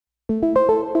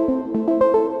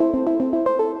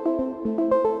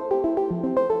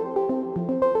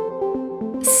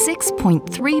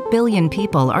$6.3 billion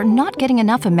people are not getting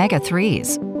enough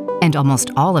omega-3s, and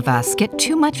almost all of us get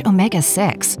too much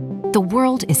omega-6. The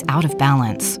world is out of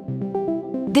balance.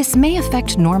 This may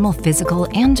affect normal physical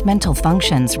and mental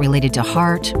functions related to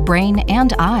heart, brain,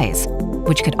 and eyes,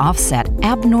 which could offset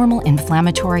abnormal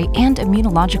inflammatory and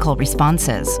immunological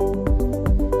responses.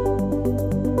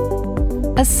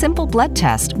 A simple blood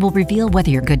test will reveal whether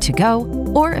you're good to go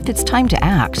or if it's time to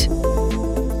act.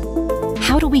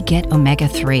 How do we get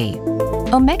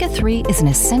omega-3? Omega-3 is an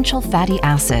essential fatty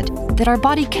acid that our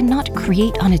body cannot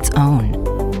create on its own.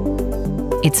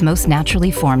 It's most naturally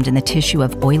formed in the tissue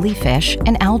of oily fish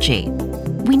and algae.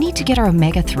 We need to get our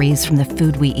omega-3s from the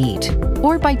food we eat,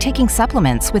 or by taking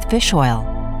supplements with fish oil.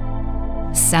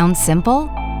 Sounds simple?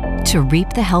 To reap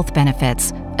the health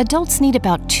benefits, adults need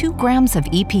about 2 grams of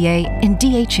EPA and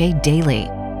DHA daily.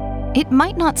 It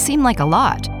might not seem like a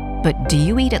lot, but do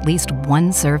you eat at least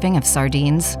 1 serving of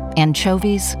sardines,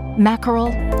 anchovies,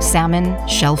 mackerel, salmon,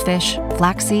 shellfish,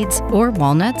 flax seeds, or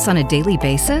walnuts on a daily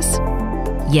basis?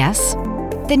 Yes?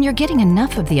 Then you're getting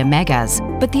enough of the omegas,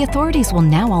 but the authorities will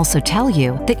now also tell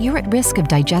you that you're at risk of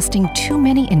digesting too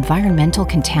many environmental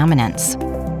contaminants.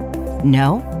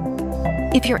 No?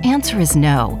 If your answer is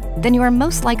no, then you are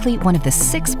most likely one of the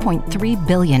 6.3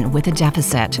 billion with a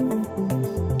deficit.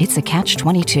 It's a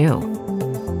catch-22.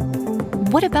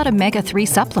 What about omega-3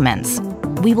 supplements?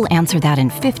 We will answer that in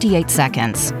 58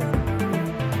 seconds.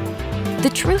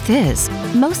 The truth is,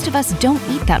 most of us don't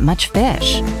eat that much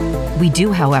fish. We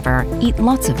do, however, eat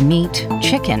lots of meat,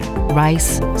 chicken,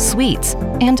 rice, sweets,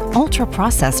 and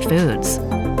ultra-processed foods.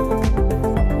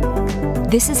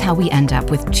 This is how we end up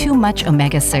with too much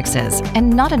omega-6s and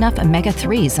not enough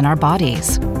omega-3s in our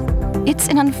bodies. It's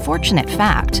an unfortunate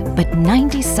fact, but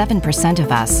 97%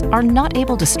 of us are not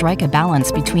able to strike a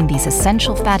balance between these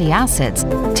essential fatty acids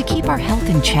to keep our health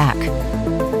in check.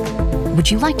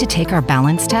 Would you like to take our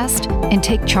balance test and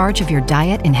take charge of your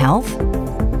diet and health?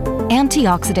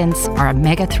 Antioxidants are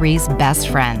omega-3's best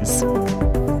friends.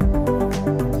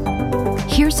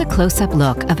 Here's a close-up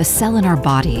look of a cell in our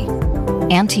body.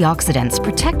 Antioxidants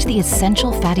protect the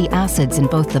essential fatty acids in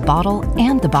both the bottle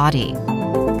and the body.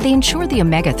 They ensure the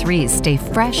omega-3s stay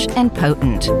fresh and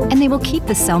potent, and they will keep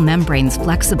the cell membranes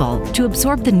flexible to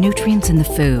absorb the nutrients in the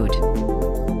food.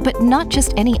 But not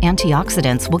just any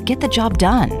antioxidants will get the job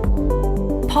done.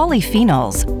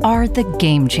 Polyphenols are the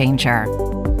game changer.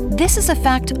 This is a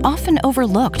fact often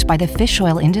overlooked by the fish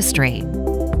oil industry.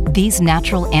 These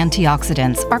natural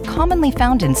antioxidants are commonly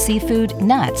found in seafood,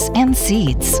 nuts, and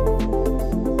seeds.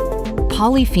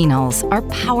 Polyphenols are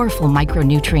powerful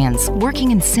micronutrients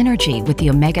working in synergy with the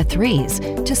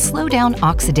omega-3s to slow down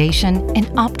oxidation and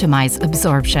optimize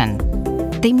absorption.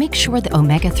 They make sure the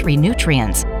omega-3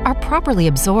 nutrients are properly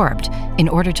absorbed in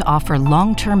order to offer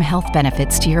long-term health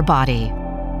benefits to your body.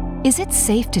 Is it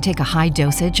safe to take a high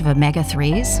dosage of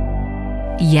omega-3s?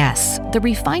 Yes, the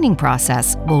refining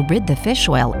process will rid the fish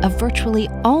oil of virtually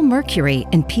all mercury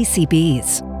and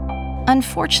PCBs.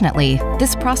 Unfortunately,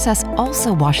 this process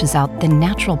also washes out the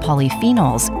natural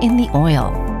polyphenols in the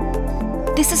oil.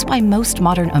 This is why most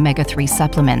modern omega-3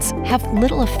 supplements have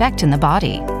little effect in the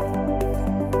body.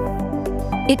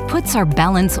 It puts our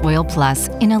BalanceOil Plus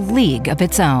in a league of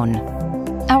its own.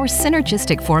 Our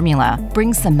synergistic formula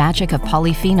brings the magic of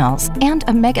polyphenols and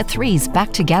omega-3s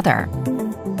back together.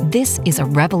 This is a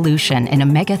revolution in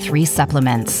omega-3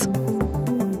 supplements.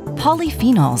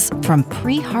 Polyphenols from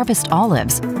pre-harvest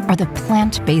olives are the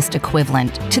plant-based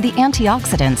equivalent to the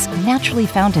antioxidants naturally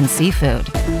found in seafood.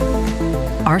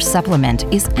 Our supplement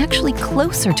is actually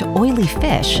closer to oily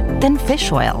fish than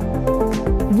fish oil.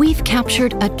 We've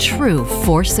captured a true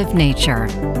force of nature.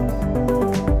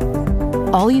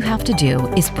 All you have to do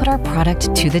is put our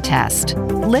product to the test,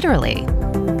 literally.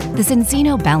 The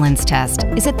Zinzino Balance Test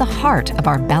is at the heart of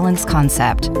our balance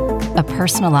concept, a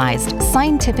personalized,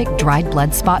 scientific dried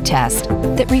blood spot test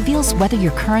that reveals whether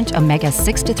your current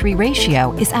omega-6-3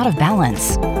 ratio is out of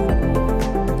balance.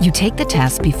 You take the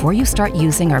test before you start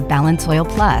using our BalanceOil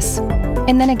Plus,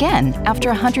 and then again after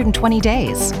 120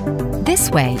 days. This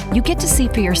way, you get to see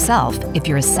for yourself if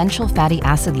your essential fatty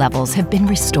acid levels have been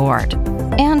restored.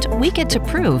 And we get to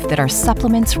prove that our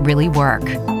supplements really work.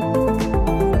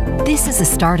 This is the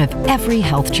start of every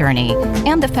health journey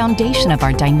and the foundation of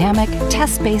our dynamic,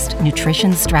 test-based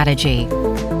nutrition strategy.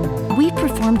 We've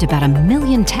performed about 1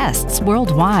 million tests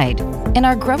worldwide, and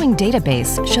our growing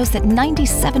database shows that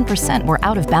 97% were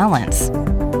out of balance.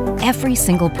 Every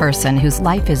single person whose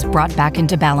life is brought back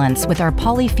into balance with our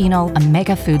Polyphenol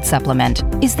Omega food supplement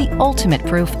is the ultimate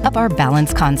proof of our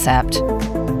balance concept.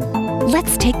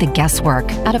 Let's take the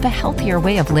guesswork out of a healthier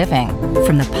way of living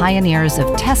from the pioneers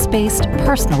of test-based,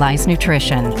 personalized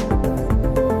nutrition.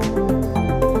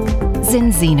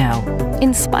 Zinzino.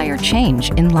 Inspire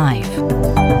change in life.